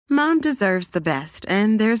Mom deserves the best,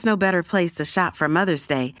 and there's no better place to shop for Mother's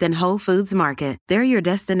Day than Whole Foods Market. They're your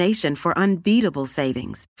destination for unbeatable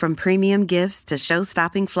savings, from premium gifts to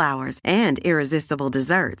show-stopping flowers and irresistible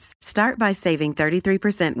desserts. Start by saving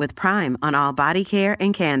 33% with Prime on all body care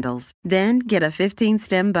and candles. Then get a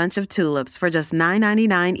 15-stem bunch of tulips for just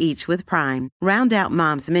 $9.99 each with Prime. Round out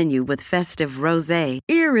Mom's menu with festive rosé,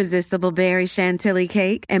 irresistible berry chantilly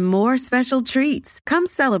cake, and more special treats. Come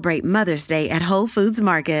celebrate Mother's Day at Whole Foods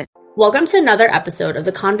Market. Welcome to another episode of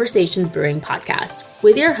the Conversations Brewing podcast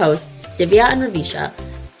with your hosts, Divya and Ravisha,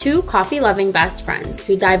 two coffee-loving best friends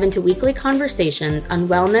who dive into weekly conversations on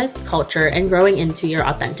wellness, culture, and growing into your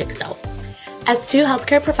authentic self. As two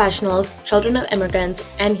healthcare professionals, children of immigrants,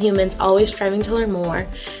 and humans always striving to learn more,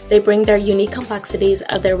 they bring their unique complexities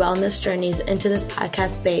of their wellness journeys into this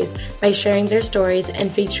podcast space by sharing their stories and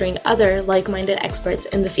featuring other like-minded experts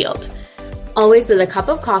in the field. Always with a cup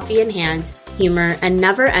of coffee in hand, humor, and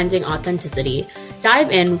never-ending authenticity,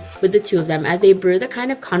 dive in with the two of them as they brew the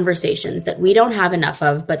kind of conversations that we don't have enough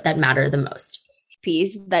of, but that matter the most.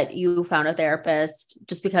 Piece that you found a therapist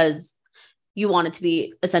just because you wanted to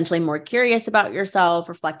be essentially more curious about yourself,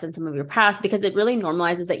 reflect on some of your past, because it really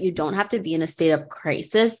normalizes that you don't have to be in a state of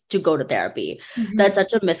crisis to go to therapy. Mm-hmm. That's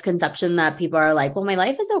such a misconception that people are like, well, my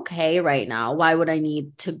life is okay right now. Why would I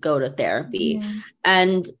need to go to therapy? Mm-hmm.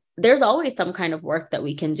 And there's always some kind of work that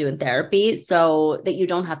we can do in therapy so that you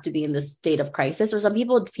don't have to be in this state of crisis. Or some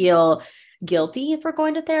people feel guilty for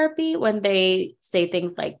going to therapy when they say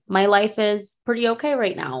things like, my life is pretty okay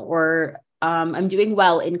right now, or I'm doing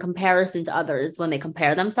well in comparison to others when they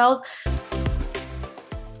compare themselves.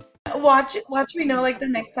 Watch me know like the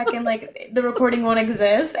next second, like the recording won't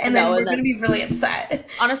exist, and then we're going to be really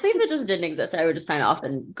upset. Honestly, if it just didn't exist, I would just sign off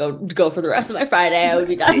and go for the rest of my Friday. I would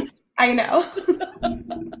be done. I know.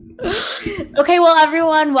 Okay, well,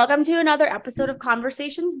 everyone, welcome to another episode of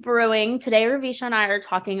Conversations Brewing. Today, Ravisha and I are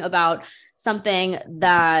talking about something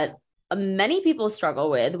that many people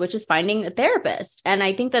struggle with, which is finding a therapist. And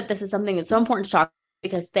I think that this is something that's so important to talk about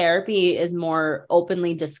because therapy is more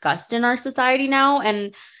openly discussed in our society now.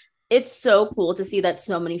 And it's so cool to see that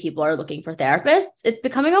so many people are looking for therapists. It's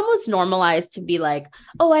becoming almost normalized to be like,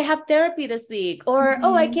 oh, I have therapy this week, or,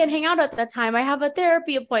 oh, I can't hang out at that time, I have a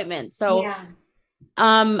therapy appointment. So,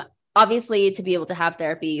 obviously, to be able to have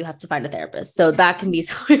therapy, you have to find a therapist. So that can be,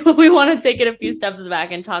 we want to take it a few steps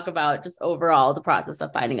back and talk about just overall the process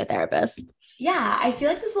of finding a therapist. Yeah, I feel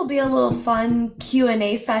like this will be a little fun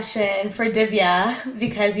Q&A session for Divya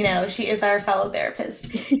because, you know, she is our fellow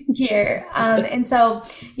therapist here. And so,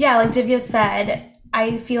 yeah, like Divya said,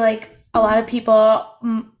 I feel like a lot of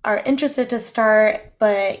people are interested to start,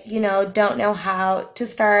 but, you know, don't know how to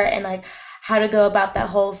start and like how to go about that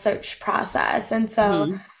whole search process. And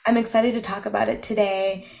so I'm excited to talk about it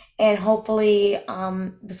today, and hopefully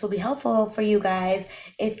this will be helpful for you guys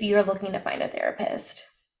if you're looking to find a therapist.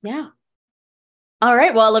 Yeah. All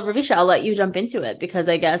right. Well, Ravisha, I'll let you jump into it because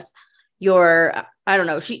I guess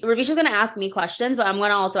Ravisha's going to ask me questions, but I'm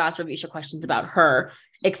going to also ask Ravisha questions about her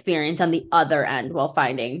experience on the other end while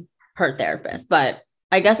finding her therapist. But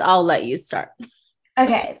I guess I'll let you start.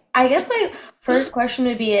 Okay. I guess my first question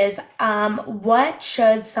would be what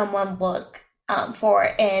should someone look for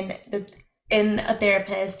in a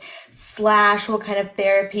therapist / what kind of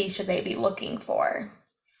therapy should they be looking for?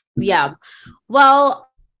 Yeah. Well,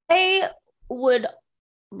 I would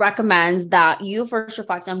recommend that you first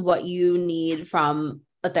reflect on what you need from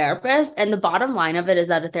a therapist. And the bottom line of it is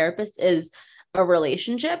that a therapist is a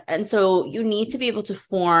relationship. And so you need to be able to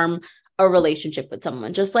form a relationship with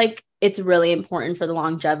someone, just like it's really important for the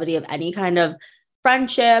longevity of any kind of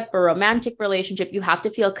friendship or romantic relationship. You have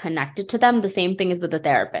to feel connected to them. The same thing is with a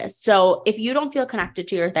therapist. So if you don't feel connected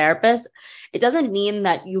to your therapist, it doesn't mean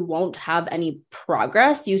that you won't have any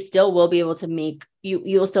progress. You still will be able to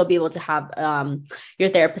you'll still be able to have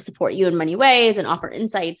your therapist support you in many ways and offer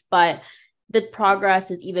insights, but the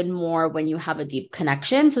progress is even more when you have a deep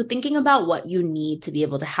connection. So thinking about what you need to be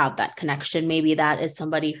able to have that connection, maybe that is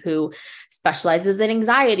somebody who specializes in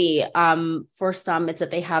anxiety. For some, it's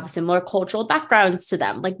that they have similar cultural backgrounds to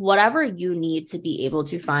them, like whatever you need to be able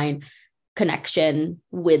to find connection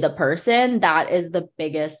with a person. That is the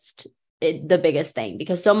biggest thing,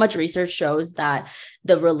 because so much research shows that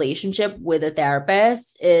the relationship with a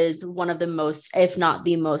therapist is one of the most, if not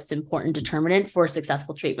the most important determinant for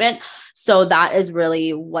successful treatment. So that is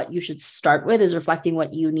really what you should start with, is reflecting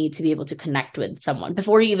what you need to be able to connect with someone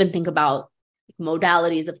before you even think about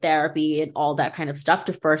modalities of therapy and all that kind of stuff,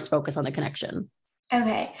 to first focus on the connection.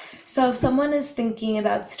 Okay. So if someone is thinking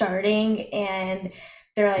about starting and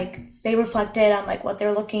they reflected on like what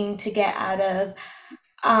they're looking to get out of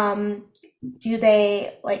do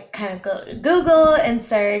they like kind of go to Google and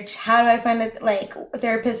search, how do I find a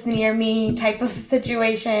therapist near me type of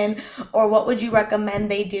situation? Or what would you recommend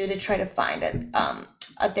they do to try to find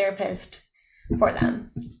a therapist for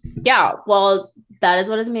them? Yeah, well, that is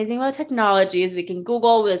what is amazing about technology is we can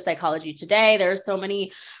Google with Psychology Today. There are so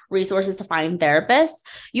many resources to find therapists.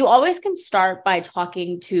 You always can start by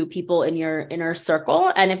talking to people in your inner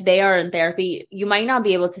circle. And if they are in therapy, you might not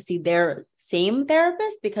be able to see their same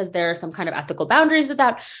therapist because there are some kind of ethical boundaries with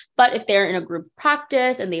that. But if they're in a group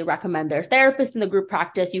practice and they recommend their therapist in the group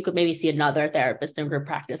practice, you could maybe see another therapist in group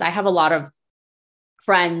practice. I have a lot of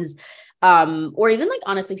friends, or even like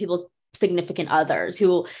honestly, people's significant others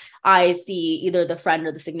who I see either the friend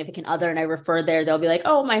or the significant other and I refer there, they'll be like,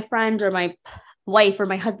 oh, my friend or my wife or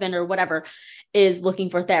my husband or whatever is looking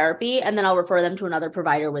for therapy. And then I'll refer them to another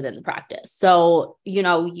provider within the practice. So,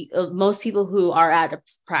 most people who are at a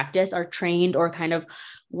practice are trained or kind of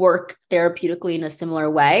work therapeutically in a similar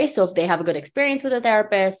way. So if they have a good experience with a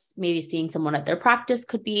therapist, maybe seeing someone at their practice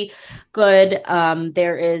could be good.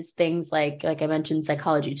 There is things like I mentioned,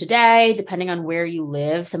 Psychology Today, depending on where you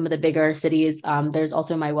live, some of the bigger cities, there's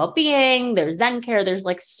also My Wellbeing, there's ZenCare, there's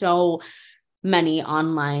like so many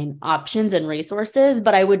online options and resources,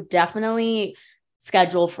 but I would definitely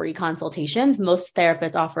schedule free consultations. Most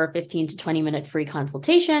therapists offer a 15 to 20-minute free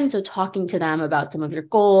consultation. So talking to them about some of your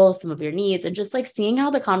goals, some of your needs, and just like seeing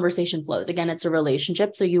how the conversation flows. Again, it's a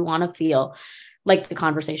relationship. So you want to feel like the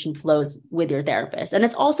conversation flows with your therapist. And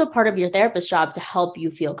it's also part of your therapist's job to help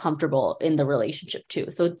you feel comfortable in the relationship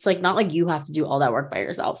too. So it's like not like you have to do all that work by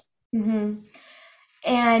yourself. Mm-hmm.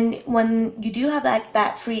 And when you do have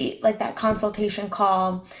that free, like that consultation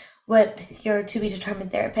call with your to be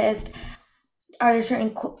determined therapist, are there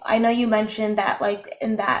certain, I know you mentioned that like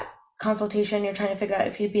in that consultation, you're trying to figure out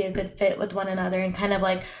if you'd be a good fit with one another and kind of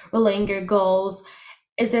like relaying your goals.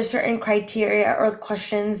 Is there certain criteria or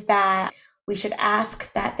questions that we should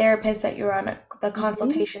ask that therapist that you're on the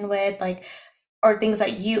consultation with, like, or things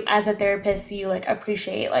that you as a therapist, you like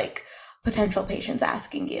appreciate like potential patients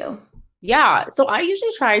asking you? Yeah. So I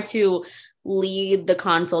usually try to lead the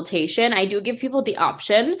consultation. I do give people the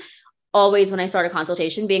option always when I start a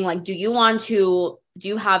consultation being like, do you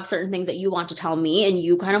have certain things that you want to tell me and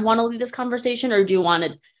you kind of want to lead this conversation, or do you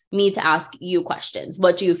want me to ask you questions?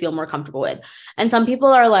 What do you feel more comfortable with? And some people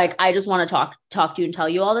are like, I just want to talk to you and tell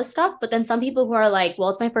you all this stuff. But then some people who are like, well,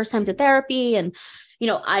 it's my first time to therapy and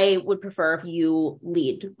I would prefer if you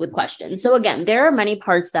lead with questions. So again, there are many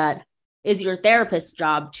parts that is your therapist's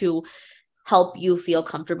job to help you feel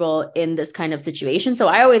comfortable in this kind of situation. So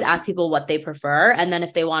I always ask people what they prefer. And then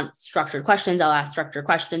if they want structured questions, I'll ask structured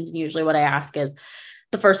questions. And usually what I ask is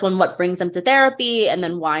the first one, what brings them to therapy? And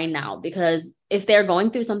then why now? Because if they're going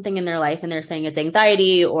through something in their life and they're saying it's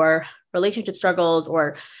anxiety or relationship struggles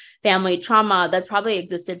or family trauma, that's probably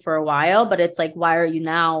existed for a while, but it's like, why are you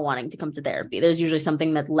now wanting to come to therapy? There's usually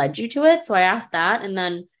something that led you to it. So I ask that. And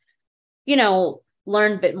then,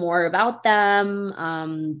 learn a bit more about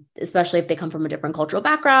them, especially if they come from a different cultural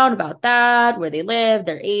background, about that, where they live,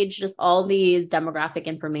 their age, just all these demographic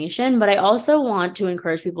information. But I also want to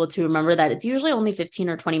encourage people to remember that it's usually only 15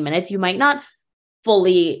 or 20 minutes. You might not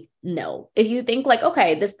fully know. If you think like,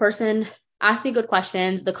 okay, this person asked me good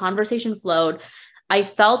questions, the conversation flowed, I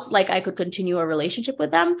felt like I could continue a relationship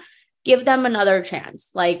with them, give them another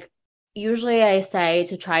chance. Like, usually I say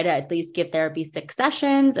to try to at least give therapy 6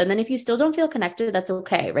 sessions. And then if you still don't feel connected, that's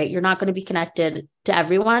okay, right? You're not going to be connected to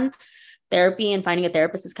everyone. Therapy and finding a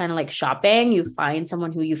therapist is kind of like shopping. You find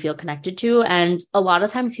someone who you feel connected to. And a lot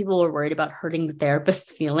of times people are worried about hurting the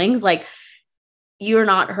therapist's feelings. Like, you're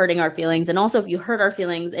not hurting our feelings. And also if you hurt our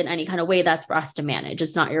feelings in any kind of way, that's for us to manage.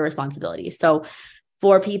 It's not your responsibility. So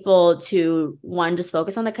for people to just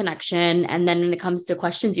focus on the connection. And then when it comes to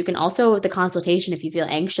questions, you can also, with the consultation, if you feel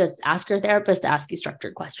anxious, ask your therapist to ask you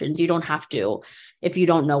structured questions. You don't have to, if you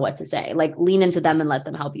don't know what to say, like lean into them and let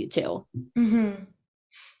them help you too. Mm-hmm.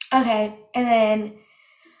 Okay. And then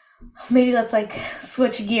maybe let's like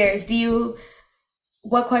switch gears.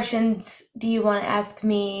 What questions do you want to ask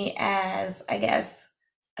me as, I guess,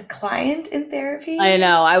 a client in therapy? I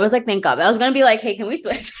know. I was like, thank God. I was going to be like, hey, can we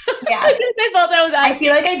switch? Yeah. I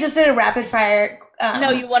feel like I just did a rapid fire.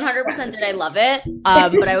 No, you 100% did. I love it.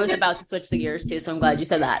 But I was about to switch the gears too. So I'm glad you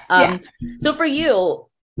said that. So for you,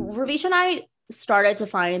 Ravisha and I started to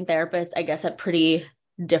find therapists, I guess, at pretty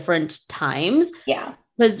different times. Yeah.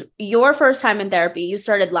 Because your first time in therapy, you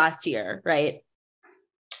started last year, right?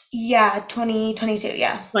 Yeah. 2022.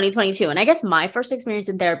 Yeah. 2022. And I guess my first experience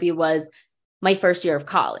in therapy was my first year of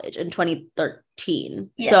college in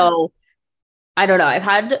 2013. Yeah. So I don't know. I've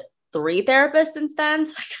had 3 therapists since then.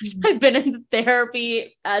 So I guess I've been in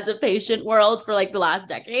therapy as a patient world for like the last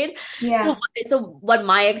decade. Yeah. So what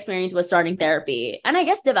my experience was starting therapy, and I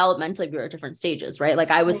guess developmentally we were at different stages, right?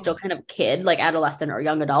 Like I was still kind of kid, like adolescent or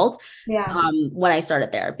young adult, Yeah. when I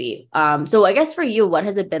started therapy. So I guess for you, what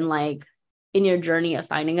has it been like in your journey of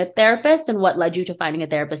finding a therapist, and what led you to finding a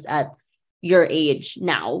therapist at your age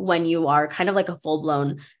now when you are kind of like a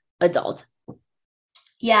full-blown adult?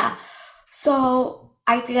 Yeah. So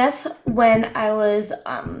I guess when I was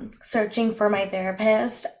searching for my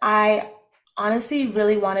therapist, I honestly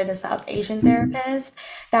really wanted a South Asian therapist.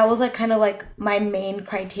 That was like kind of like my main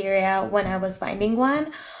criteria when I was finding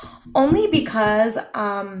one, only because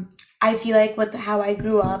I feel like with how I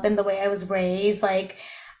grew up and the way I was raised, like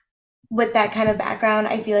with that kind of background,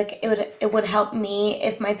 I feel like it would help me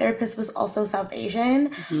if my therapist was also South Asian,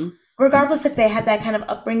 Mm-hmm. regardless if they had that kind of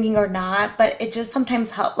upbringing or not, but it just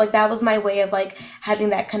sometimes helped. Like that was my way of like having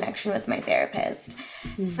that connection with my therapist.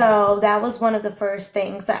 Mm-hmm. So that was one of the first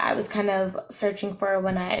things that I was kind of searching for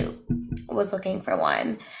when I was looking for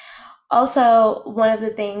one. Also, one of the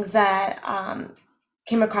things that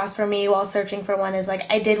came across for me while searching for one is like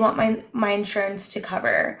I did want my insurance to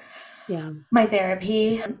cover Yeah. my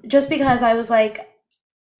therapy, just because I was like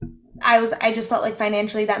I just felt like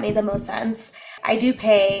financially that made the most sense. I do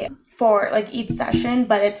pay for like each session,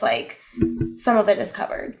 but it's like some of it is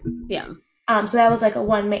covered. Yeah. So that was like a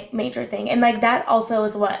one major thing. And like that also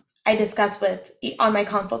is what I discussed with on my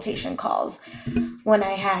consultation calls. When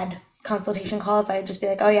I had consultation calls, I'd just be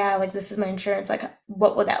like, oh yeah, like this is my insurance. Like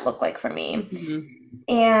what would that look like for me?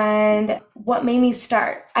 Mm-hmm. And what made me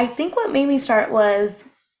start? I think what made me start was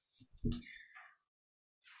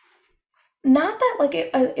not that like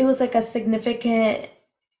it was like a significant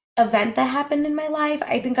event that happened in my life.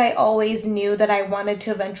 I think I always knew that I wanted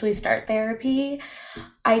to eventually start therapy.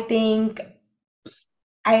 I think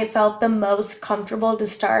I felt the most comfortable to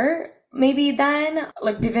start maybe then.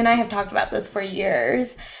 Like Div and I have talked about this for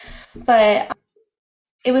years, but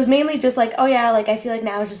it was mainly just like, oh yeah, like I feel like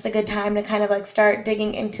now is just a good time to kind of like start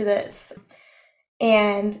digging into this.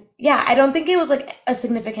 And yeah, I don't think it was like a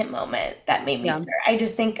significant moment that made me start. I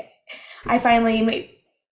just think I finally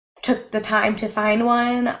took the time to find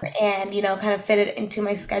one and, you know, kind of fit it into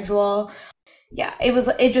my schedule. Yeah,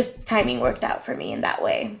 it just timing worked out for me in that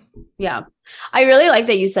way. Yeah. I really like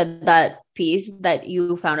that you said that piece that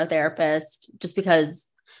you found a therapist just because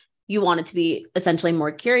you wanted to be essentially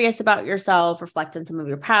more curious about yourself, reflect on some of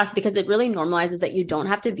your past, because it really normalizes that you don't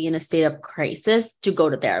have to be in a state of crisis to go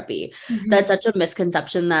to therapy. Mm-hmm. That's such a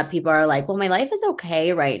misconception that people are like, well, my life is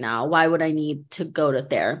okay right now. Why would I need to go to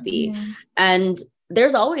therapy? Mm-hmm. And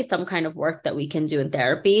there's always some kind of work that we can do in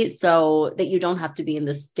therapy so that you don't have to be in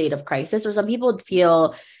this state of crisis. Or some people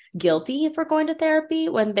feel guilty for going to therapy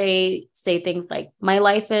when they say things like, my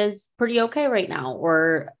life is pretty okay right now,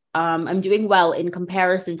 or I'm doing well in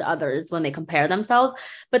comparison to others when they compare themselves.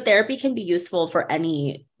 But therapy can be useful for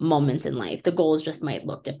any moment in life. The goals just might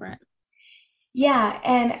look different. Yeah,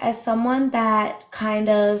 and as someone that kind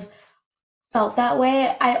of felt that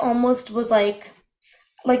way, I almost was like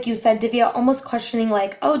you said, Divya, almost questioning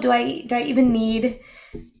like, oh, do I even need,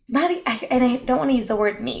 not, and I don't want to use the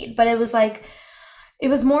word need, but it was like, it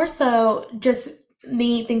was more so just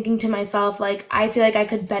me thinking to myself, like, I feel like I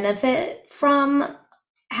could benefit from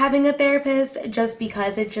having a therapist just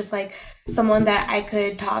because it's just like someone that I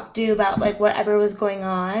could talk to about like whatever was going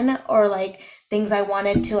on or like things I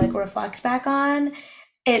wanted to like reflect back on.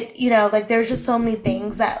 It, you know, like there's just so many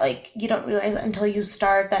things that like you don't realize until you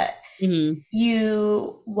start that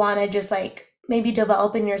you want to just like maybe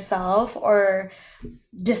develop in yourself or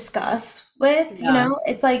discuss with, you know,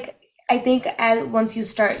 it's like, I think once you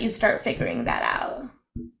start figuring that out.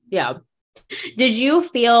 Yeah. Did you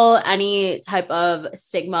feel any type of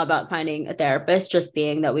stigma about finding a therapist, just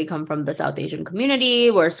being that we come from the South Asian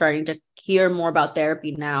community? We're starting to hear more about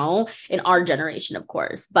therapy now in our generation, of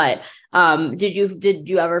course. But did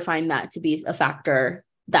you ever find that to be a factor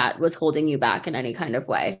that was holding you back in any kind of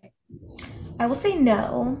way? I will say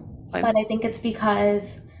no, but I think it's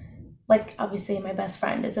because, like, obviously my best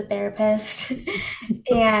friend is a therapist,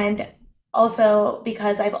 and also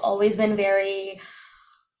because I've always been an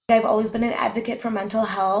advocate for mental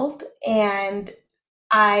health, and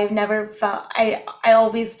I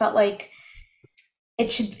always felt like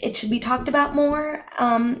it should be talked about more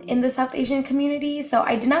in the South Asian community. So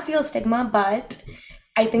I did not feel stigma, but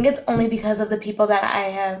I think it's only because of the people that I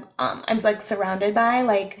have, I'm like surrounded by.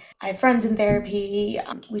 Like I have friends in therapy.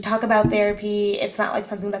 We talk about therapy. It's not like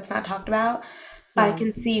something that's not talked about, but I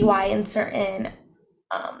can see why in certain,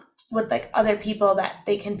 with like other people that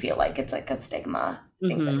they can feel like it's like a stigma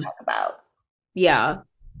thing to talk about. Yeah.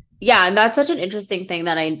 Yeah. And that's such an interesting thing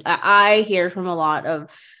that I hear from a lot of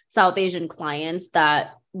South Asian clients,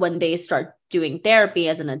 that when they start doing therapy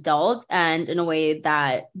as an adult and in a way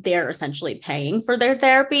that they're essentially paying for their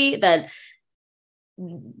therapy, that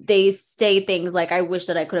they say things like, I wish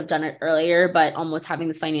that I could have done it earlier, but almost having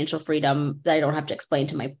this financial freedom that I don't have to explain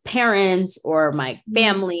to my parents or my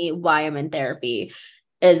family why I'm in therapy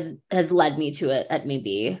has led me to it at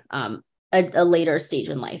maybe a later stage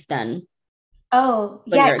in life than. Oh,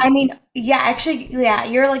 yeah. I mean, yeah, actually, yeah,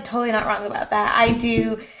 you're like totally not wrong about that. I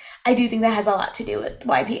do think that has a lot to do with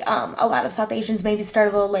why a lot of South Asians maybe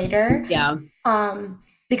start a little later. Yeah.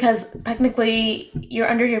 Because technically you're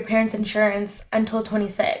under your parents' insurance until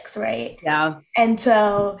 26, right? Yeah. And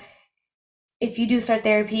so if you do start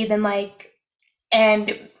therapy, then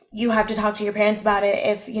and you have to talk to your parents about it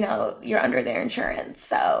if, you're under their insurance.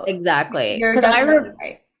 So exactly. You're definitely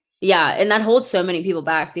right. Yeah. And that holds so many people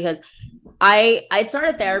back, because I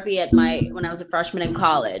started therapy when I was a freshman in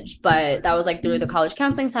college, but that was like through the college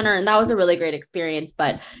counseling center. And that was a really great experience.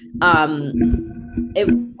 But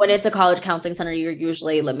when it's a college counseling center, you're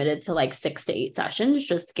usually limited to like 6 to 8 sessions,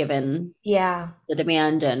 just given the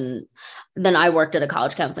demand. And then I worked at a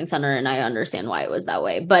college counseling center, and I understand why it was that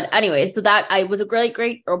way. But anyway, so that I was a really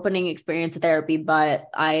great opening experience of therapy, but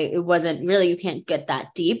it wasn't really, you can't get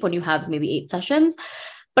that deep when you have maybe 8 sessions.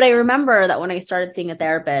 But I remember that when I started seeing a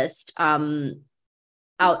therapist, when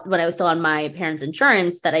I was still on my parents'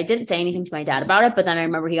 insurance, that I didn't say anything to my dad about it. But then I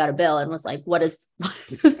remember he got a bill and was like, what is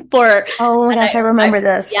this for? Oh my gosh, I remember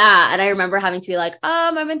this. Yeah. And I remember having to be like,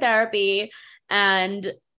 I'm in therapy.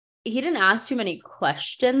 And he didn't ask too many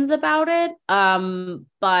questions about it.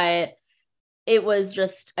 But it was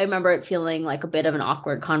just, I remember it feeling like a bit of an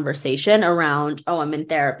awkward conversation around, I'm in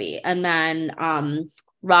therapy. And then,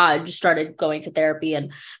 Raj started going to therapy,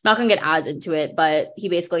 and I'm not going to get as into it, but he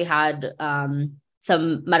basically had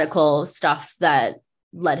some medical stuff that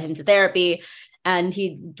led him to therapy. And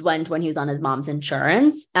he went when he was on his mom's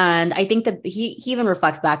insurance. And I think that he even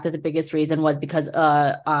reflects back that the biggest reason was because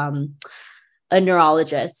a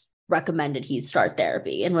neurologist recommended he start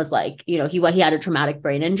therapy, and was like, he had a traumatic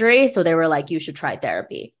brain injury. So they were like, you should try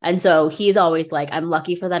therapy. And so he's always like, I'm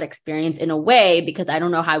lucky for that experience in a way, because I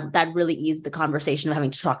don't know how that really eased the conversation of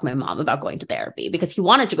having to talk to my mom about going to therapy, because he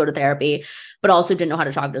wanted to go to therapy, but also didn't know how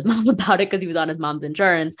to talk to his mom about it because he was on his mom's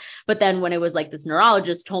insurance. But then when it was like, this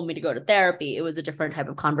neurologist told me to go to therapy, it was a different type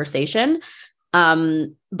of conversation.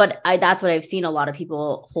 But that's what I've seen a lot of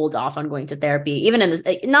people hold off on going to therapy, even in this,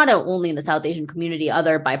 not only in the South Asian community,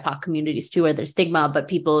 other BIPOC communities too, where there's stigma, but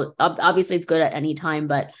people, obviously it's good at any time,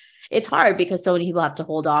 but it's hard because so many people have to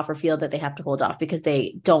hold off or feel that they have to hold off because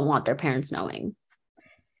they don't want their parents knowing.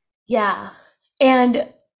 Yeah. And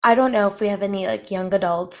I don't know if we have any like young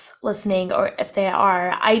adults listening, or if they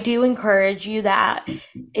are, I do encourage you that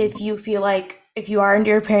if you feel like, if you are under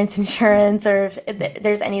your parents' insurance, or if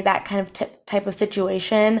there's any that kind of type of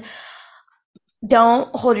situation, don't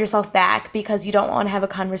hold yourself back because you don't want to have a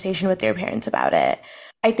conversation with your parents about it.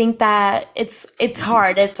 I think that it's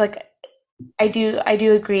hard. It's like, I do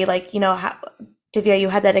agree. Like, how, Divya, you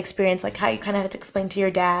had that experience, like how you kind of had to explain to your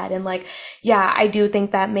dad, and like, yeah, I do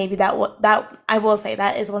think that maybe that I will say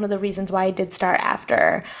that is one of the reasons why I did start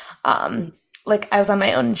after, like I was on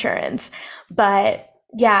my own insurance. But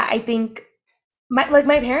yeah, I think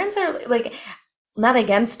my parents are like not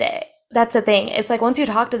against it. That's the thing. It's like once you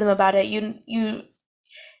talk to them about it,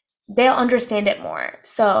 they'll understand it more.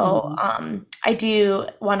 So I do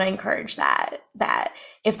want to encourage that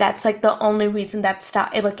if that's like the only reason that's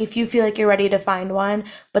like if you feel like you're ready to find one,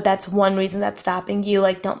 but that's one reason that's stopping you,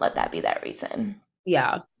 like don't let that be that reason.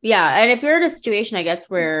 Yeah. Yeah. And if you're in a situation, I guess,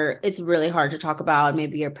 where it's really hard to talk about,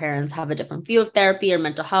 maybe your parents have a different view of therapy or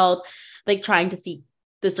mental health, like trying to seek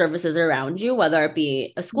the services around you, whether it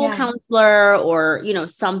be a school counselor or,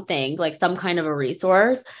 something like some kind of a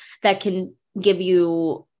resource that can give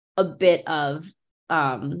you a bit of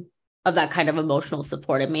that kind of emotional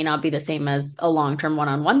support. It may not be the same as a long-term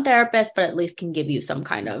one-on-one therapist, but at least can give you some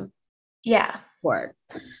kind of support.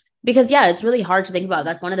 Because it's really hard to think about.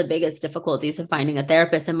 That's one of the biggest difficulties of finding a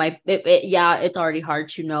therapist. And it's already hard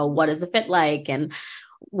to know what is a fit like and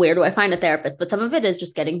where do I find a therapist. But some of it is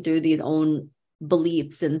just getting through these own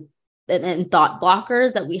beliefs and thought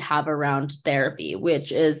blockers that we have around therapy,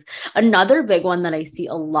 which is another big one that I see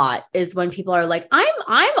a lot, is when people are like, I'm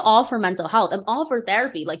all for mental health. I'm all for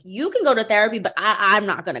therapy. Like you can go to therapy, but I'm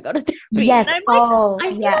not going to go to therapy. Yes. And I'm like,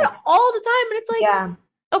 I see that all the time. And it's like,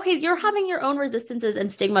 okay, you're having your own resistances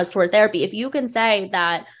and stigmas toward therapy. If you can say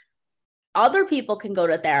that other people can go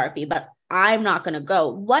to therapy, but I'm not going to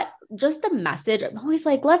go, just the message, I'm always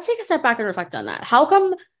like, let's take a step back and reflect on that. How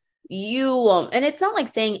come you won't. And it's not like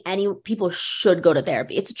saying any people should go to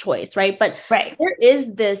therapy. It's a choice, right? But Right. there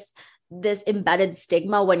is this embedded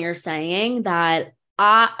stigma when you're saying that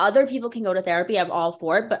other people can go to therapy. I'm all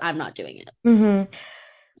for it, but I'm not doing it. Mm-hmm.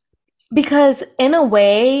 Because in a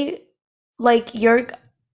way, like your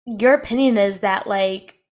opinion is that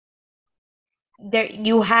like there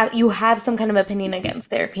you have some kind of opinion against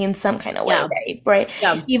therapy in some kind of way, Yeah. right?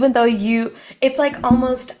 Yeah. Even though it's like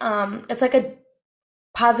almost it's like a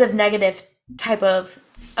positive negative type of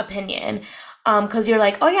opinion. Because you're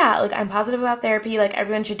like, oh yeah, like I'm positive about therapy, like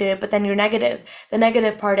everyone should do it, but then you're negative. The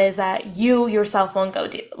negative part is that you yourself won't go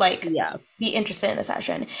do like Yeah. be interested in a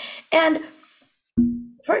session. And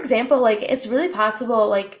for example, like it's really possible,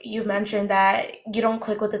 like you've mentioned that you don't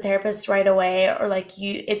click with the therapist right away, or like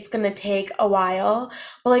it's gonna take a while.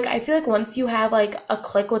 But like I feel like once you have like a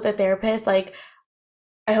click with the therapist, like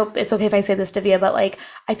I hope it's okay if I say this, Divya, but like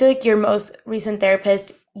I feel like your most recent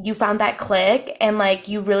therapist, you found that click and like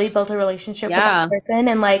you really built a relationship with that person,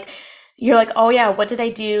 and like you're like, oh yeah, what did I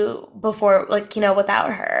do before, like,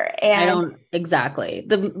 without her? And exactly.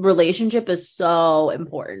 The relationship is so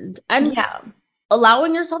important. And yeah.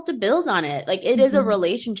 allowing yourself to build on it. Like it is a Mhm.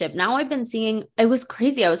 relationship. Now I've been seeing, it was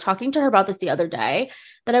crazy. I was talking to her about this the other day,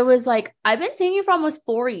 that I was like, I've been seeing you for almost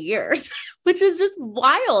 4 years, which is just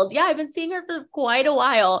wild. Yeah, I've been seeing her for quite a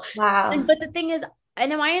while. Wow. But the thing is,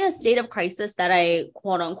 and am I in a state of crisis that I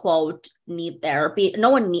quote unquote need therapy? No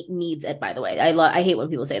one needs it, by the way. I hate when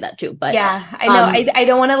people say that too. But yeah, I know. I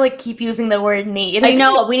don't want to like keep using the word need. I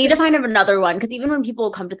know we need to find another one, because even when people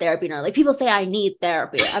come to therapy and are like, people say I need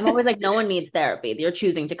therapy, I'm always like, no one needs therapy. You're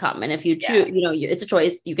choosing to come, and if you choose, it's a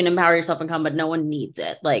choice. You can empower yourself and come, but no one needs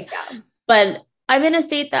it. Like, but I'm in a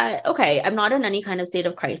state that, okay, I'm not in any kind of state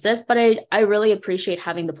of crisis, but I really appreciate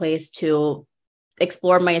having the place to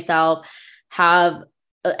explore myself,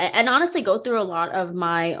 and honestly go through a lot of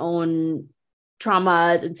my own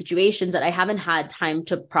traumas and situations that I haven't had time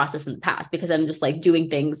to process in the past, because I'm just like doing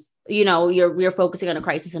things, you're focusing on a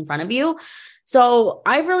crisis in front of you. So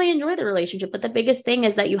I really enjoy the relationship, but the biggest thing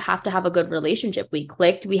is that you have to have a good relationship. We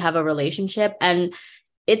clicked, we have a relationship, and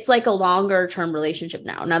it's like a longer term relationship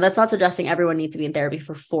now. Now, that's not suggesting everyone needs to be in therapy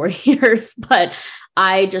for 4 years, but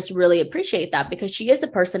I just really appreciate that, because she is a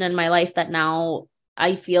person in my life that now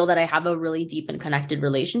I feel that I have a really deep and connected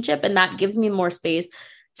relationship, and that gives me more space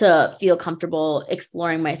to feel comfortable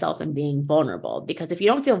exploring myself and being vulnerable. Because if you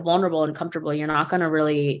don't feel vulnerable and comfortable, you're not going to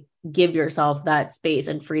really give yourself that space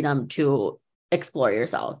and freedom to explore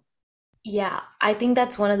yourself. Yeah, I think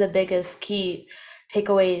that's one of the biggest key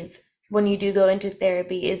takeaways when you do go into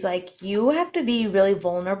therapy is like you have to be really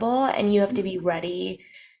vulnerable and you have to be ready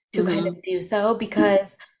to kind of do so,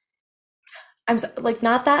 because like,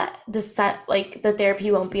 not that the therapy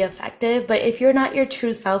won't be effective, but if you're not your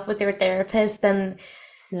true self with your therapist, then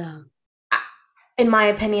in my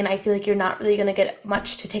opinion, I feel like you're not really going to get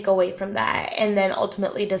much to take away from that, and then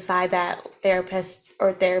ultimately decide that therapist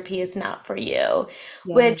or therapy is not for you,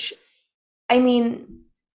 which, I mean,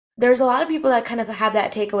 there's a lot of people that kind of have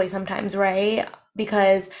that takeaway sometimes, right?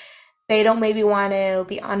 Because they don't maybe want to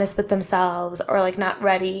be honest with themselves, or like not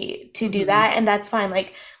ready to do that. And that's fine.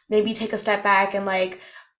 Like maybe take a step back and like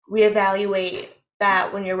reevaluate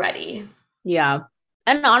that when you're ready. Yeah.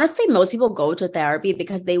 And honestly, most people go to therapy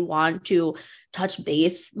because they want to touch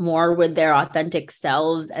base more with their authentic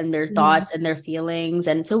selves and their thoughts and their feelings.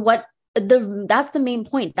 And so that's the main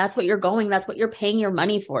point. That's what that's what you're paying your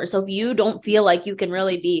money for. So if you don't feel like you can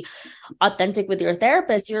really be authentic with your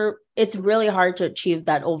therapist, it's really hard to achieve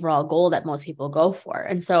that overall goal that most people go for.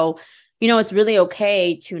 And so, it's really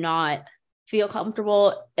okay to not feel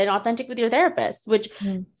comfortable and authentic with your therapist,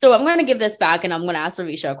 so I'm going to give this back and I'm going to ask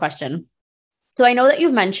Ravisha a question. So I know that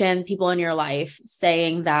you've mentioned people in your life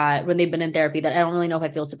saying that when they've been in therapy that I don't really know if I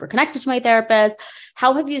feel super connected to my therapist.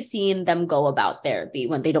 How have you seen them go about therapy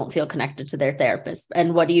when they don't feel connected to their therapist?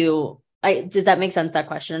 And does that make sense, that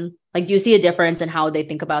question? Like, do you see a difference in how they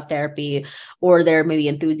think about therapy, or their maybe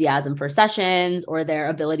enthusiasm for sessions, or their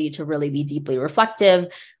ability to really be deeply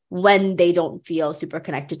reflective when they don't feel super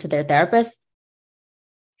connected to their therapist?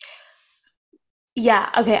 Yeah.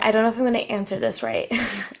 Okay. I don't know if I'm going to answer this right.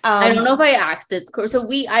 I don't know if I asked it. So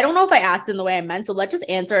I don't know if I asked in the way I meant. So let's just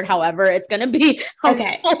answer it however it's going to be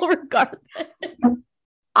helpful regardless.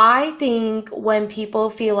 I think when people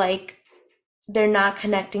feel like they're not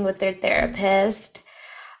connecting with their therapist,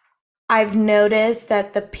 I've noticed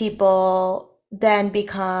that the people then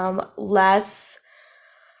become less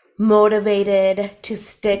motivated to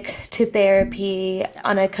stick to therapy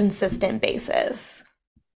on a consistent basis.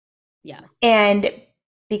 Yes. And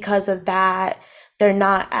because of that, they're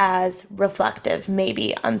not as reflective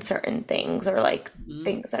maybe on certain things or like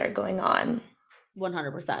things that are going on.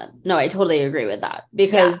 100%. No, I totally agree with that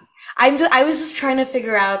because I was just trying to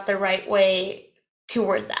figure out the right way to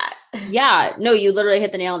word that. Yeah, no, you literally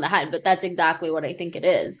hit the nail on the head, but that's exactly what I think it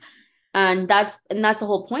is. And that's the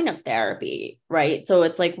whole point of therapy, right? So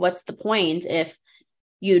it's like, what's the point if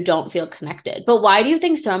you don't feel connected? But why do you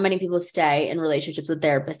think so many people stay in relationships with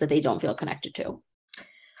therapists that they don't feel connected to?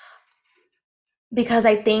 Because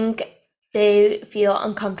I think they feel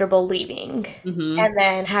uncomfortable leaving and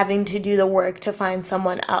then having to do the work to find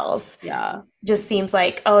someone else. Yeah. Just seems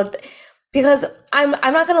like, because I'm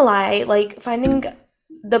not gonna lie, like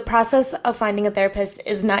the process of finding a therapist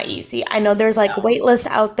is not easy. I know there's like wait lists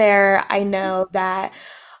out there. I know that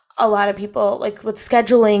a lot of people, like with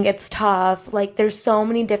scheduling, it's tough. Like there's so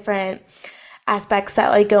many different aspects that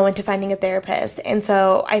like go into finding a therapist. And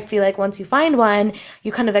so I feel like once you find one,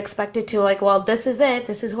 you kind of expect it to like, well, this is it.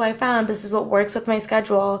 This is who I found. This is what works with my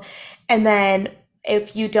schedule. And then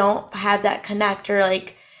if you don't have that connect, or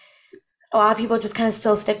like a lot of people just kind of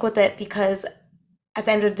still stick with it because at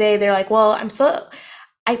the end of the day, they're like, well,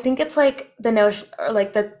 I think it's like the notion or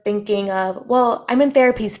like the thinking of, well, I'm in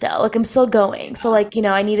therapy still, like I'm still going. So like,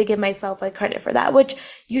 I need to give myself like credit for that, which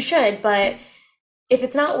you should, but if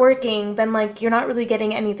it's not working, then like you're not really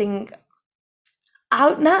getting anything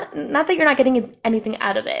out. Not that you're not getting anything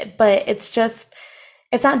out of it, but it's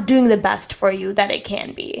not doing the best for you that it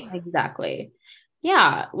can be. Exactly.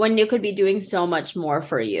 Yeah. When you could be doing so much more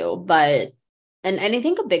for you, and I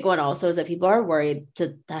think a big one also is that people are worried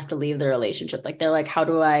to have to leave the relationship. Like they're like, how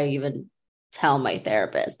do I even tell my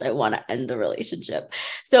therapist I want to end the relationship?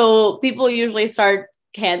 So people usually start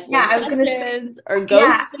canceling sessions or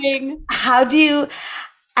ghosting. How do you,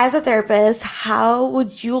 as a therapist, how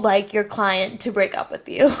would you like your client to break up with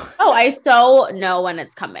you? Oh, I so know when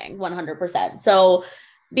it's coming, 100%. So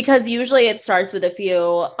because usually it starts with a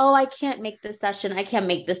few, I can't make this session. I can't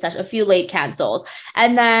make this session, a few late cancels.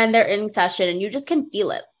 And then they're in session and you just can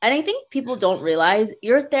feel it. And I think people don't realize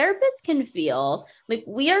your therapist can feel, like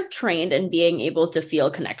we are trained in being able to feel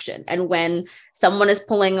connection. And when someone is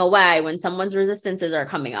pulling away, when someone's resistances are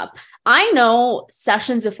coming up, I know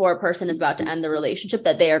sessions before a person is about to end the relationship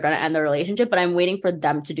that they are going to end the relationship, but I'm waiting for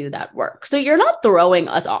them to do that work. So you're not throwing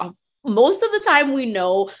us off. Most of the time we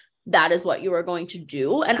know that is what you are going to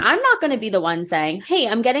do. And I'm not going to be the one saying, hey,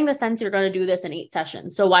 I'm getting the sense you're going to do this in 8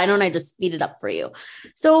 sessions. So why don't I just speed it up for you?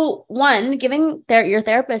 So one, giving your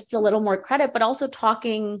therapist a little more credit, but also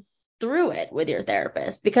talking through it with your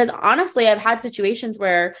therapist. Because honestly, I've had situations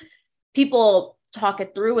where people talk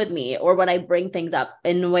it through with me, or when I bring things up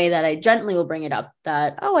in a way that I gently will bring it up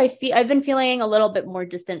that, I've been feeling a little bit more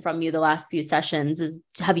distant from you the last few sessions.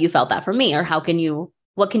 Have you felt that from me? Or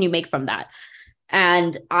what can you make from that?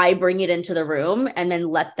 And I bring it into the room and then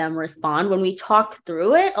let them respond. When we talk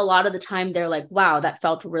through it, a lot of the time they're like, wow, that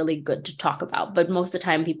felt really good to talk about. But most of the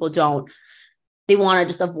time people don't, they want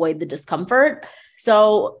to just avoid the discomfort.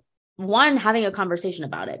 So one, having a conversation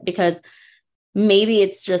about it, because maybe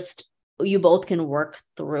it's just, you both can work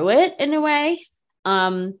through it in a way.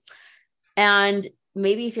 And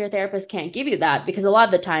maybe if your therapist can't give you that, because a lot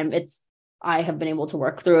of the time I have been able to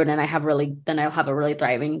work through it and I'll have a really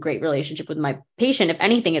thriving, great relationship with my patient. If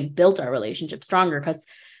anything, it built our relationship stronger because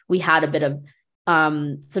we had a bit of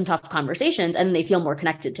some tough conversations, and they feel more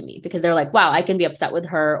connected to me because they're like, wow, I can be upset with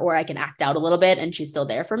her or I can act out a little bit and she's still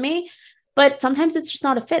there for me. But sometimes it's just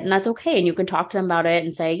not a fit, and that's okay. And you can talk to them about it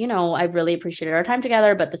and say, I've really appreciated our time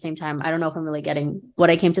together, but at the same time, I don't know if I'm really getting what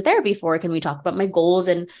I came to therapy for. Can we talk about my goals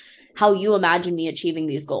and how you imagine me achieving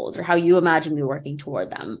these goals, or how you imagine me working toward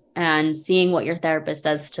them, and seeing what your therapist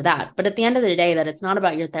says to that. But at the end of the day, that it's not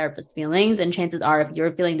about your therapist's feelings. And chances are, if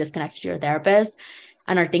you're feeling disconnected to your therapist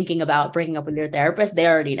and are thinking about breaking up with your therapist, they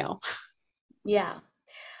already know. Yeah.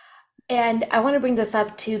 And I want to bring this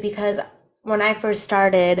up too, because when I first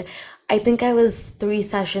started, I think I was 3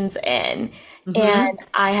 sessions in, and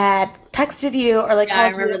I had texted you or like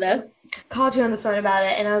called you on the phone about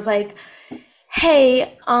it. And I was like,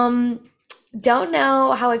 hey, don't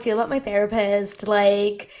know how I feel about my therapist.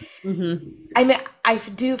 Like, I mean, I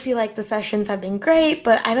do feel like the sessions have been great,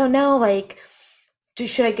 but I don't know, like,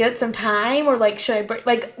 should I give it some time, or like, should I break?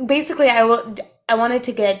 Like, basically, I wanted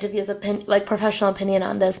to get Divya's professional opinion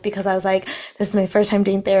on this, because I was like, this is my first time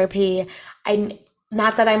doing therapy.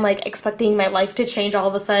 Not that I'm like expecting my life to change all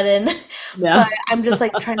of a sudden, but I'm just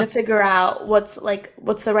like trying to figure out what's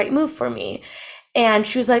the right move for me. And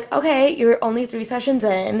she was like, okay, you're only 3 sessions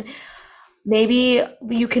in. Maybe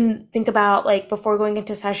you can think about, like, before going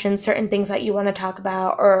into sessions, certain things that you want to talk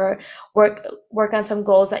about, or work on some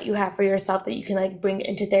goals that you have for yourself that you can like bring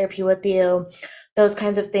into therapy with you. those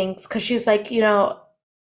kinds of things. Because she was like, you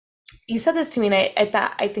said this to me, and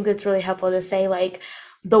I think it's really helpful to say, like,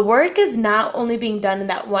 the work is not only being done in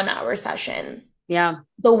that 1 hour session. Yeah.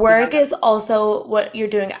 The work is also what you're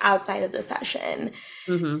doing outside of the session,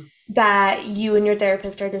 that you and your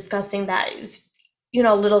therapist are discussing, that is,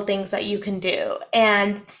 little things that you can do.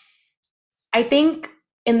 And I think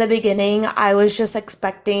in the beginning, I was just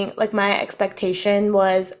expecting, like, my expectation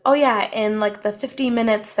was, oh yeah, in like the 50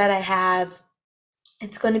 minutes that I have,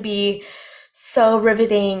 it's going to be so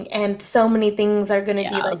riveting and so many things are going to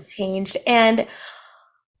be like changed. And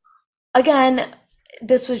again,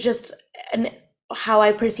 this was just how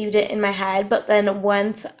I perceived it in my head. But then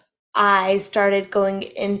once I started going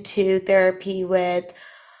into therapy with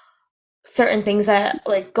certain things that,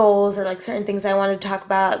 like, goals or like certain things I wanted to talk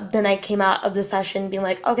about, then I came out of the session being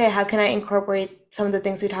like, okay, how can I incorporate some of the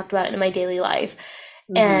things we talked about in my daily life?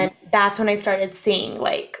 And that's when I started seeing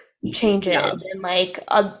like changes and like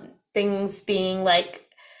things being like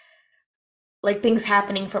things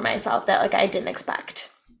happening for myself that like I didn't expect.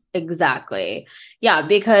 Exactly. Yeah,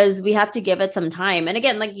 because we have to give it some time. And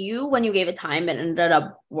again, like when you gave it time, it ended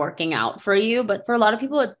up working out for you. But for a lot of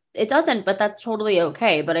people, it doesn't, but that's totally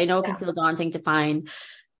okay. But I know it can feel daunting to find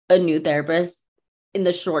a new therapist in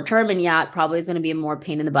the short term. And yeah, it probably is going to be a more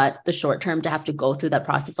pain in the butt, the short term, to have to go through that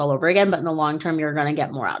process all over again. But in the long term, you're going to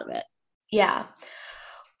get more out of it. Yeah.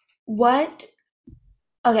 What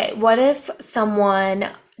if someone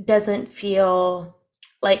doesn't feel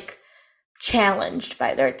like challenged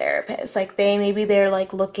by their therapist? Like they're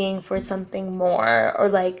like looking for something more, or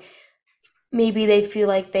like maybe they feel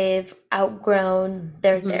like they've outgrown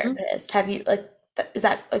their therapist. Have you, like, is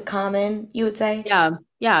that like common, you would say?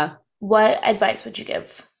 Yeah. What advice would you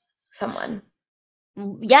give someone?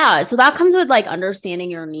 Yeah. So that comes with like understanding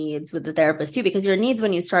your needs with the therapist too, because your needs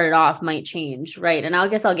when you started off might change. Right. And I'll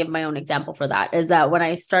give my own example for that, is that when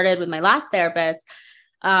I started with my last therapist,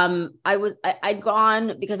 I'd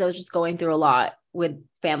gone because I was just going through a lot with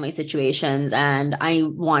family situations, and I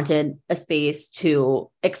wanted a space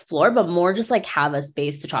to explore, but more just like have a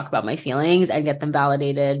space to talk about my feelings and get them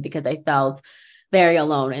validated, because I felt very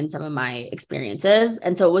alone in some of my experiences.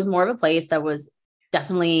 And so it was more of a place that was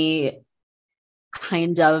definitely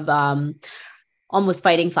kind of, almost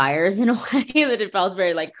fighting fires in a way, that it felt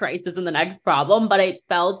very like crisis in the next problem, but it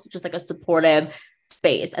felt just like a supportive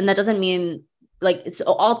space. And that doesn't mean like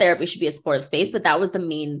all therapy should be a supportive space, but that was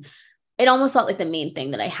it almost felt like the main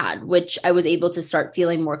thing that I had, which I was able to start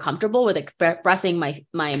feeling more comfortable with expressing my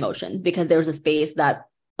emotions, because there was a space that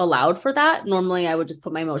allowed for that. Normally I would just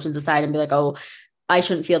put my emotions aside and be like, oh, I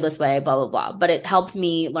shouldn't feel this way, blah, blah, blah. But it helped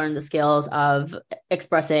me learn the skills of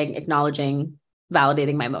expressing, acknowledging,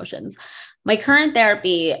 validating my emotions. My current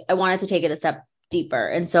therapy, I wanted to take it a step deeper.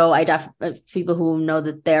 And so people who know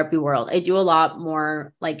the therapy world, I do a lot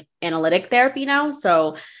more like analytic therapy now.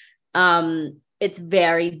 So it's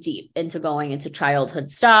very deep into going into childhood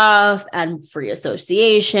stuff and free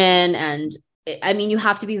association. And you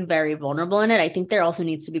have to be very vulnerable in it. I think there also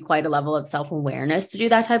needs to be quite a level of self-awareness to do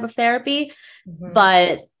that type of therapy,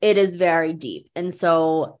 but it is very deep. And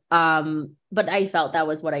so, but I felt that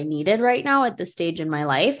was what I needed right now at this stage in my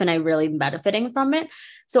life, and I really am benefiting from it.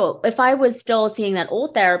 So if I was still seeing that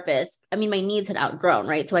old therapist, my needs had outgrown,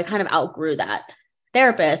 right? So I kind of outgrew that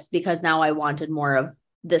therapist because now I wanted more of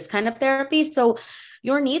this kind of therapy. So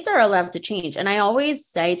your needs are allowed to change. And I always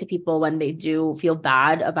say to people when they do feel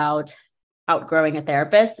bad about outgrowing a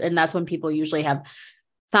therapist, and that's when people usually have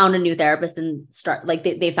found a new therapist and start like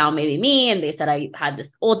they found maybe me and they said I had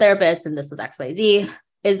this old therapist and this was XYZ,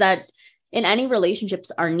 is that in any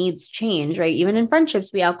relationships, our needs change, right? Even in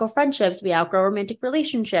friendships, we outgrow friendships, we outgrow romantic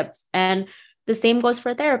relationships. And the same goes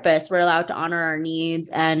for therapists. We're allowed to honor our needs,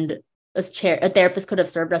 and a therapist could have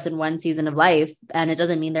served us in one season of life, and it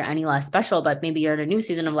doesn't mean they're any less special, but maybe you're in a new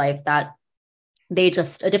season of life that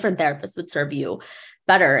a different therapist would serve you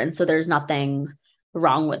better. And so there's nothing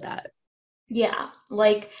wrong with that. Yeah.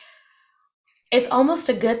 Like, it's almost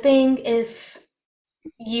a good thing if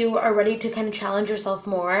you are ready to kind of challenge yourself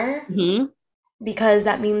more, because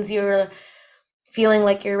that means you're feeling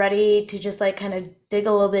like you're ready to just like kind of dig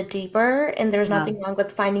a little bit deeper. And there's nothing wrong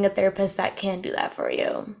with finding a therapist that can do that for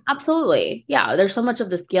you. Absolutely. Yeah. There's so much of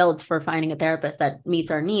this guilt for finding a therapist that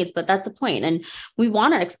meets our needs, but that's the point. And we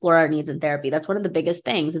want to explore our needs in therapy. That's one of the biggest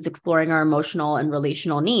things, is exploring our emotional and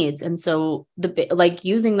relational needs. And so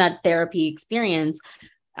using that therapy experience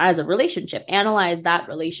as a relationship, analyze that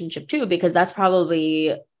relationship too, because that's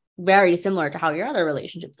probably very similar to how your other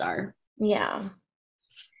relationships are. Yeah.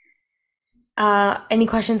 Any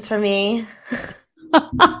questions for me?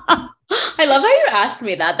 I love how you asked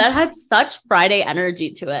me that. That had such Friday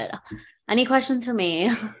energy to it. Any questions for me?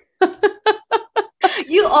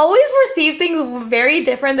 You always perceive things very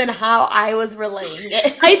different than how I was relaying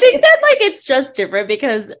it. I think that like it's just different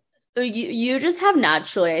because you just have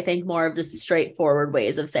naturally, I think, more of just straightforward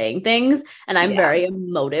ways of saying things. And I'm very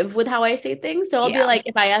emotive with how I say things. So I'll be like,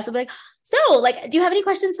 if I ask, I'll be like, so like, do you have any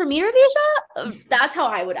questions for me, Ravisha? That's how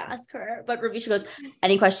I would ask her. But Ravisha goes,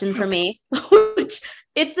 any questions for me? Which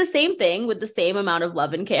it's the same thing with the same amount of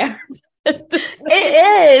love and care. It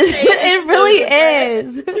is. It really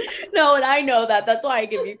is. No, and I know that. That's why I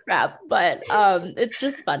give you crap. But it's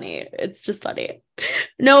just funny. It's just funny.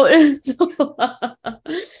 No.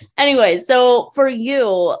 Anyway, so for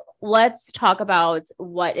you, let's talk about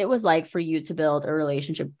what it was like for you to build a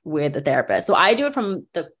relationship with a therapist. So I do it from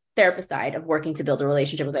the therapist side of working to build a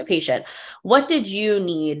relationship with my patient. What did you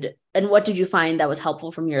need and what did you find that was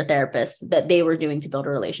helpful from your therapist that they were doing to build a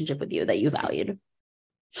relationship with you that you valued?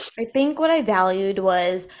 I think what I valued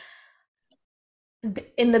was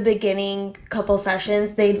in the beginning couple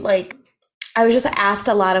sessions, I was just asked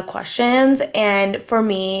a lot of questions. And for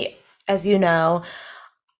me, as you know,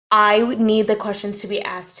 I would need the questions to be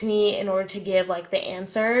asked to me in order to give like the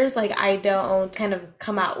answers. Like I don't kind of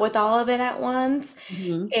come out with all of it at once.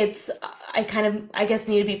 I guess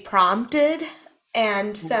need to be prompted.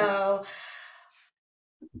 And so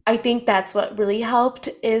I think that's what really helped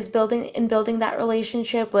is building that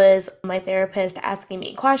relationship was my therapist asking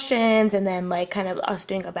me questions and then like kind of us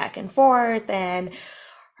doing a back and forth and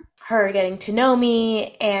her getting to know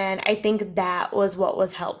me. And I think that was what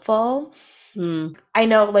was helpful. I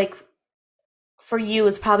know like for you,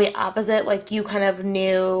 it's probably opposite. Like you kind of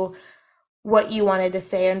knew what you wanted to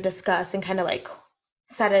say and discuss and kind of like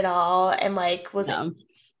said it all and like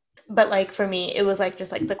but like for me, it was like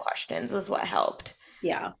just like the questions was what helped.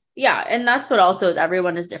 Yeah. Yeah. And that's what also is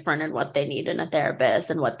everyone is different in what they need in a therapist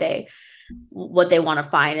and what they want to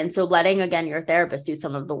find. And so letting, again, your therapist do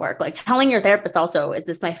some of the work, like telling your therapist also, is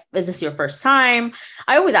this your first time?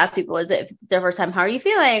 I always ask people, is it their first time? How are you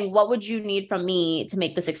feeling? What would you need from me to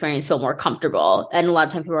make this experience feel more comfortable? And a lot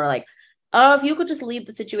of times people are like, oh, if you could just leave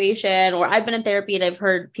the situation, or I've been in therapy and I've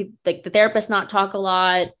heard people like the therapist not talk a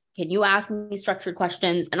lot. Can you ask me structured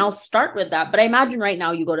questions? And I'll start with that. But I imagine right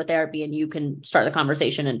now you go to therapy and you can start the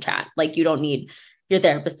conversation and chat. Like you don't need your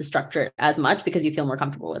therapist to structure it as much because you feel more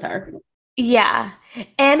comfortable with her. Yeah.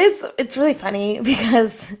 And it's really funny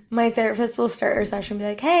because my therapist will start her session and be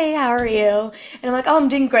like, hey, how are you? And I'm like, oh, I'm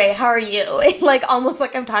doing great. How are you? Like almost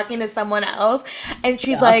like I'm talking to someone else. And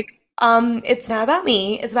she's like, it's not about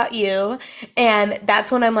me, it's about you. And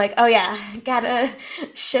that's when I'm like, oh yeah, gotta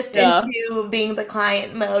shift into being the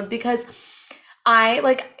client mode because I'm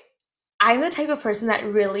the type of person that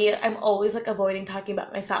really, I'm always like avoiding talking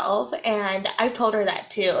about myself. And I've told her that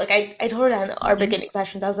too. Like I told her that in our beginning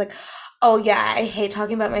sessions. I was like, oh yeah, I hate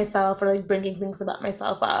talking about myself or like bringing things about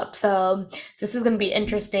myself up. So this is going to be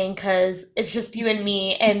interesting because it's just you and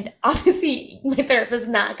me. And obviously my therapist is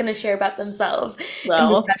not going to share about themselves in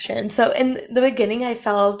the session. So in the beginning, I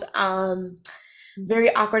felt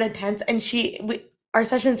very awkward and tense. And our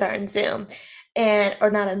sessions are in Zoom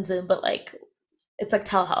or not on Zoom, but like, it's like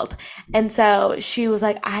telehealth. And so she was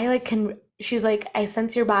like, she's like, I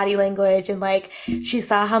sense your body language. And like, she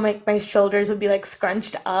saw how my shoulders would be like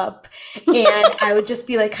scrunched up and I would just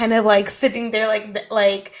be like, kind of like sitting there,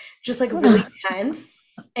 like, just like really tense.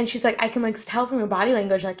 And she's like, I can like tell from your body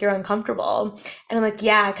language, like you're uncomfortable. And I'm like,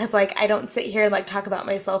 yeah, cause like, I don't sit here and like talk about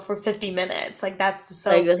myself for 50 minutes. Like that's so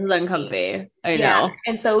like, this is uncomfy. I know.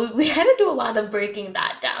 And so we had to do a lot of breaking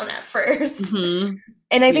that down at first.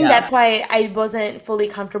 And I think that's why I wasn't fully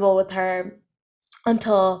comfortable with her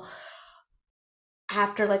until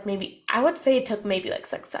after like maybe I would say it took maybe like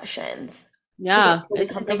 6 sessions to get fully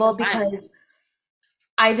comfortable because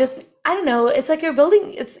I don't know, it's like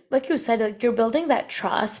it's like you said, like you're building that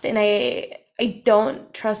trust and I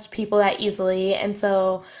don't trust people that easily. And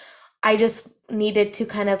so I just needed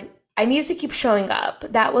to I needed to keep showing up.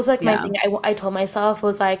 That was like my thing I told myself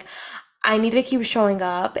was like, I need to keep showing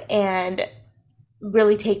up and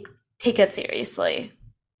really take it seriously.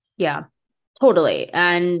 Yeah. Totally.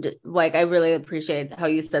 And like, I really appreciate how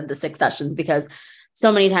you said the 6 sessions because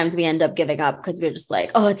so many times we end up giving up because we're just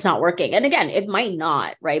like, oh, it's not working. And again, it might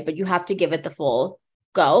not, right? But you have to give it the full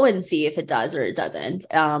go and see if it does or it doesn't.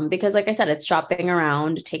 Because like I said, it's shopping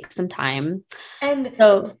around, takes some time. And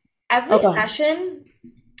so every session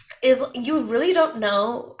is, you really don't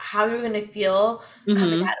know how you're going to feel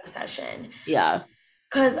coming out of session. Yeah.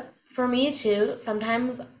 Because for me too,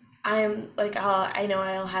 sometimes I'm like, oh, I know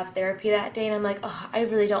I'll have therapy that day. And I'm like, oh, I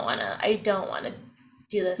don't want to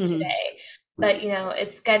do this today. But,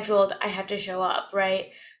 it's scheduled. I have to show up,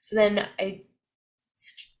 right? So then I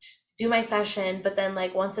do my session, but then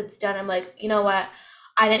like once it's done, I'm like, you know what?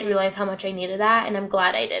 I didn't realize how much I needed that, and I'm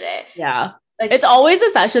glad I did it. Yeah. Like, it's always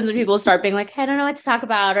the sessions when people start being like, I don't know what to talk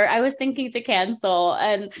about, or I was thinking to cancel.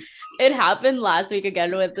 And it happened last week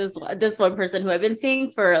again with this one person who I've been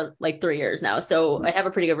seeing for like 3 years now. So I have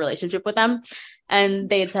a pretty good relationship with them. And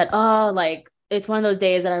they had said, oh, like, it's one of those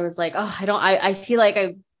days that I was like, oh, I feel like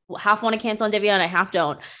I half want to cancel on Divya and I half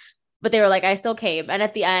don't. But they were like, I still came. And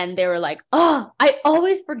at the end, they were like, oh, I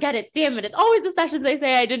always forget it. Damn it. It's always the sessions they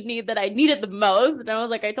say I didn't need that I needed the most. And I was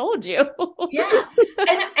like, I told you. Yeah.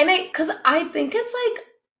 Because I think it's like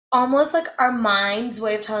almost like our mind's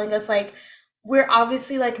way of telling us like, we're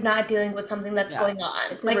obviously like not dealing with something that's going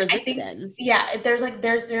on. It's like resistance. I think,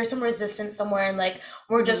 there's some resistance somewhere, and like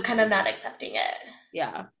we're just kind of not accepting it.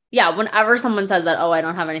 Yeah. Yeah. Whenever someone says that, oh, I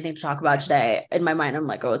don't have anything to talk about today, in my mind, I'm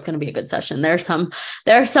like, oh, it's going to be a good session. There's some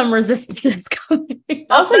resistance coming.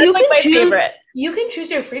 Also, you can choose. You can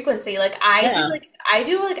choose your frequency. Like I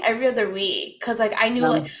do like every other week, because like I knew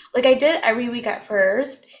like I did every week at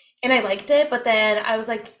first, and I liked it, but then I was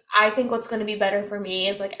like, I think what's going to be better for me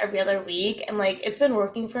is like every other week, and like it's been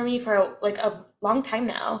working for me for like a long time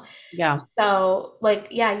now. Yeah. So like,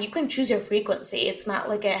 yeah, you can choose your frequency. It's not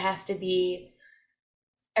like it has to be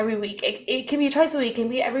every week. It can be twice a week, it can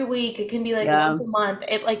be every week, it can be like once a month.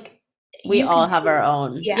 It like we all have our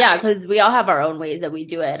own. Yeah, because we all have our own ways that we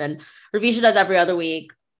do it. And Ravisha does every other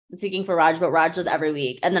week, speaking for Raj, but Raj does every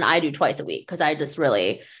week. And then I do twice a week, because I just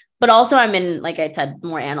really, but also I'm in, like I said,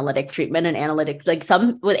 more analytic treatment and analytic, like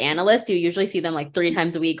some with analysts, you usually see them like 3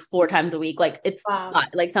 times a week, 4 times a week. Like it's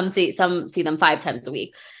not, like some see them 5 times a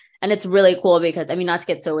week. And it's really cool because, I mean, not to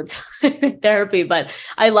get so into therapy, but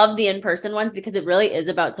I love the in-person ones because it really is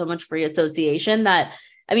about so much free association that,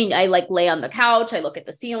 I mean, I like lay on the couch, I look at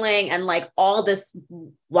the ceiling, and like all this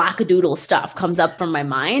wackadoodle stuff comes up from my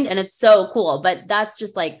mind, and it's so cool. But that's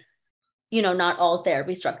just like, you know, not all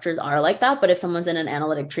therapy structures are like that. But if someone's in an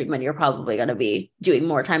analytic treatment, you're probably going to be doing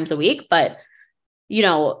more times a week. But, you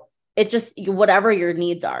know, it just, whatever your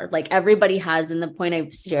needs are, like everybody has, and the point I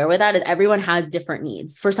share with that is everyone has different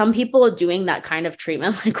needs. For some people doing that kind of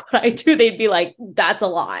treatment, like what I do, they'd be like, that's a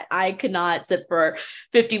lot. I could not sit for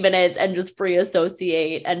 50 minutes and just free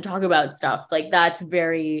associate and talk about stuff. Like that's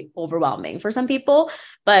very overwhelming for some people,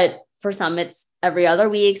 but for some it's every other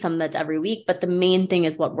week, some that's every week. But the main thing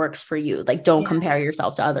is what works for you. Like, don't compare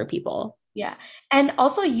yourself to other people. Yeah. And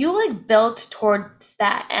also you like built towards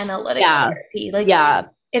that analytic therapy. Like,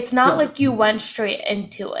 it's not like you went straight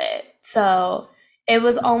into it. So it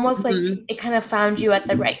was almost like it kind of found you at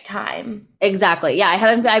the right time. Exactly. Yeah.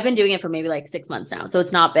 I've been doing it for maybe like 6 months now. So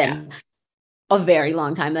it's not been a very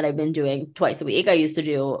long time that I've been doing twice a week. I used to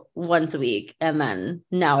do once a week. And then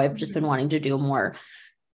now I've just been wanting to do more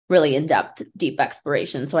really in-depth, deep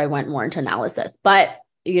exploration. So I went more into analysis, but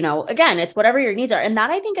you know, again, it's whatever your needs are. And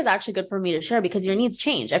that I think is actually good for me to share because your needs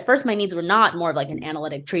change. At first, my needs were not more of like an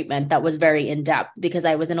analytic treatment that was very in-depth because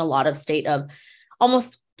I was in a lot of state of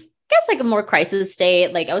almost, I guess, like a more crisis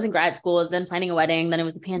state. Like I was in grad school, I was then planning a wedding, then it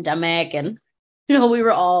was the pandemic. And, you know, we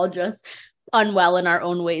were all just unwell in our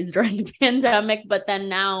own ways during the pandemic. But then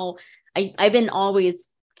now I've been always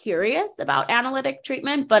curious about analytic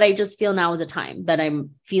treatment, but I just feel now is a time that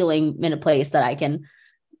I'm feeling in a place that I can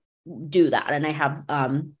do that. And I have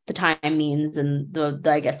the time, means, and the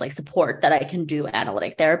I guess like support that I can do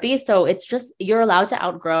analytic therapy. So it's just, you're allowed to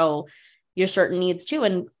outgrow your certain needs too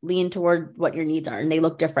and lean toward what your needs are, and they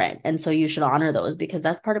look different. And so you should honor those because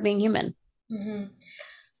that's part of being human. Mm-hmm.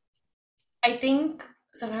 I think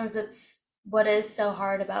sometimes it's what is so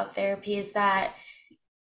hard about therapy is that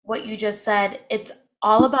what you just said, it's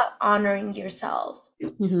all about honoring yourself.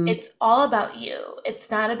 Mm-hmm. It's all about you.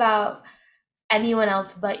 It's not about anyone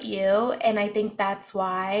else but you. And I think that's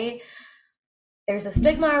why there's a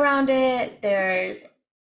stigma around it. There's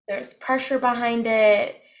pressure behind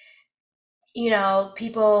it. You know,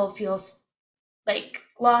 people feel like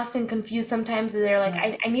lost and confused sometimes. They're like,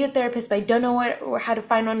 I need a therapist, but I don't know how to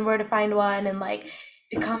find one, where to find one. And like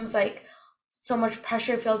becomes like so much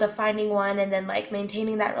pressure filled of finding one and then like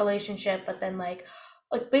maintaining that relationship. But then like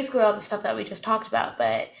basically all the stuff that we just talked about.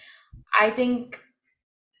 But I think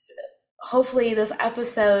hopefully this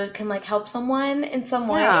episode can like help someone in some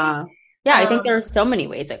way. Yeah, I think there are so many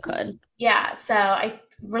ways it could. Yeah, so I'm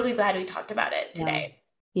really glad we talked about it today.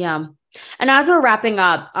 Yeah. And as we're wrapping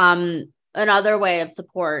up, another way of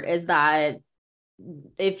support is that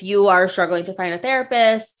if you are struggling to find a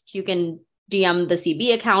therapist, you can DM the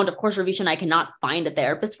CB account. Of course, Ravisha and I cannot find a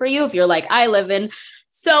therapist for you. If you're like, I live in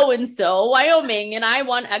so-and-so, Wyoming, and I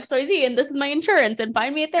want XYZ, and this is my insurance, and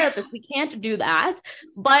find me a therapist. We can't do that.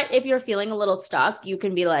 But if you're feeling a little stuck, you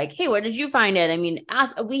can be like, hey, where did you find it? I mean,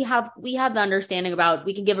 we have the understanding about,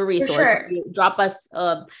 we can give a resource. Sure. You drop us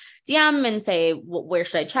a DM and say, where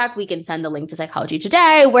should I check? We can send the link to Psychology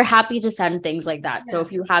Today. We're happy to send things like that. Yeah. So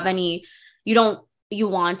if you have any, you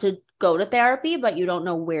want to go to therapy, but you don't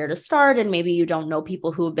know where to start, and maybe you don't know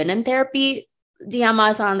people who have been in therapy, DM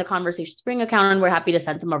us on the Conversation Spring account, and we're happy to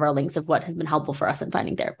send some of our links of what has been helpful for us in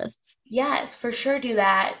finding therapists. Yes, for sure. Do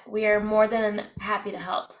that. We are more than happy to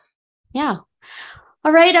help. Yeah.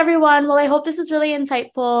 All right, everyone. Well, I hope this is really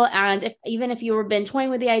insightful. And even if you've been toying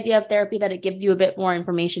with the idea of therapy, that it gives you a bit more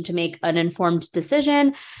information to make an informed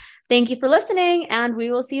decision. Thank you for listening, and we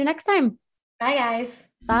will see you next time. Bye, guys.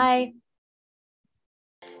 Bye.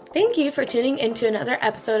 Thank you for tuning into another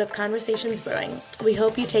episode of Conversations Brewing. We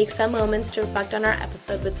hope you take some moments to reflect on our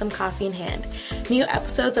episode with some coffee in hand. New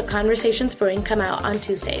episodes of Conversations Brewing come out on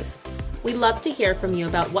Tuesdays. We'd love to hear from you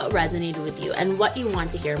about what resonated with you and what you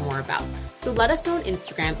want to hear more about. So let us know on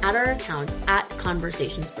Instagram at our account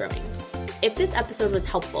 @ConversationsBrewing. If this episode was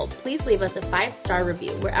helpful, please leave us a 5-star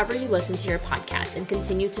review wherever you listen to your podcast, and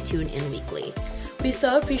continue to tune in weekly. We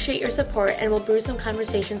so appreciate your support, and we'll brew some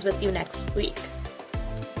conversations with you next week.